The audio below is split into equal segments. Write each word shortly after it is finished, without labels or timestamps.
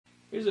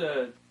Here's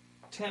a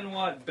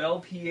 10-watt Bell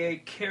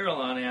PA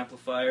Carillon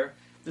amplifier.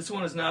 This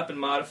one has not been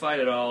modified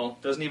at all.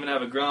 Doesn't even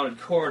have a grounded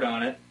cord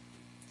on it.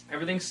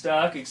 Everything's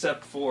stock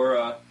except for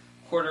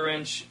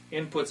 1/4-inch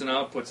inputs and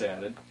outputs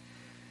added.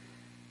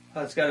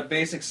 It's got a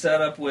basic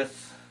setup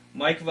with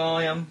mic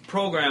volume,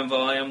 program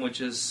volume,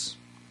 which is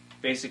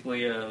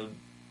basically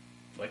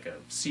like a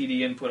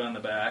CD input on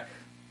the back,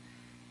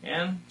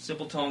 and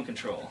simple tone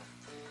control.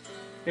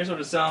 Here's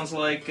what it sounds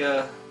like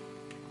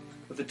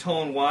with the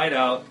tone wide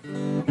out.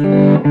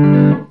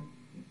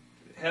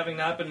 Having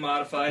not been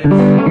modified,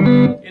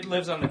 it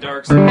lives on the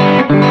dark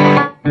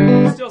side.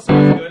 It still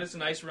sounds good. It's a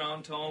nice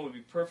round tone. Would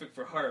be perfect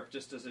for harp,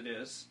 just as it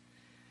is.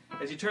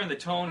 As you turn the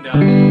tone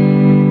down,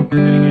 it's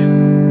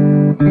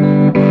going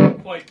to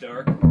get quite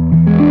dark.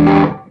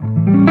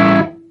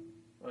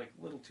 Like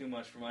a little too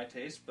much for my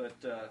taste, but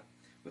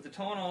with the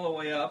tone all the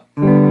way up,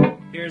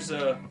 here's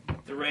the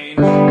range.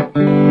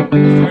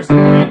 It starts to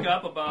break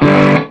up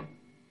about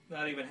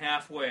not even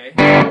halfway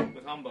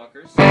with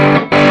humbuckers.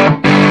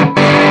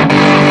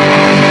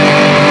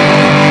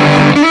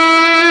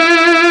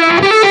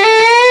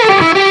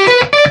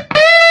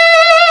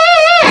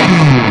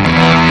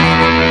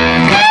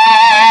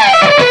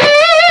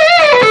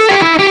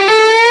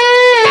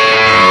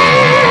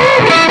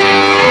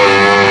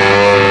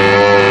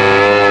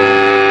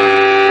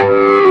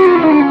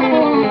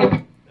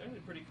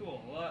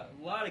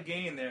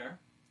 Gain there.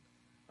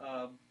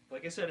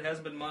 Like I said, it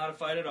hasn't been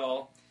modified at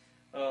all.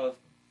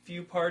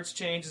 Few parts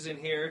changes in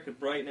here could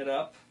brighten it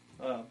up,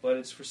 but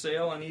it's for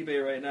sale on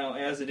eBay right now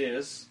as it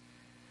is.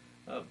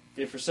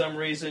 If for some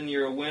reason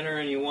you're a winner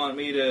and you want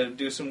me to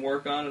do some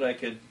work on it, I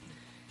could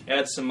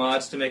add some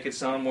mods to make it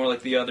sound more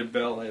like the other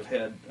Bell I've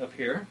had up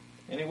here.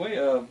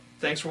 Anyway,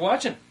 thanks for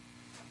watching.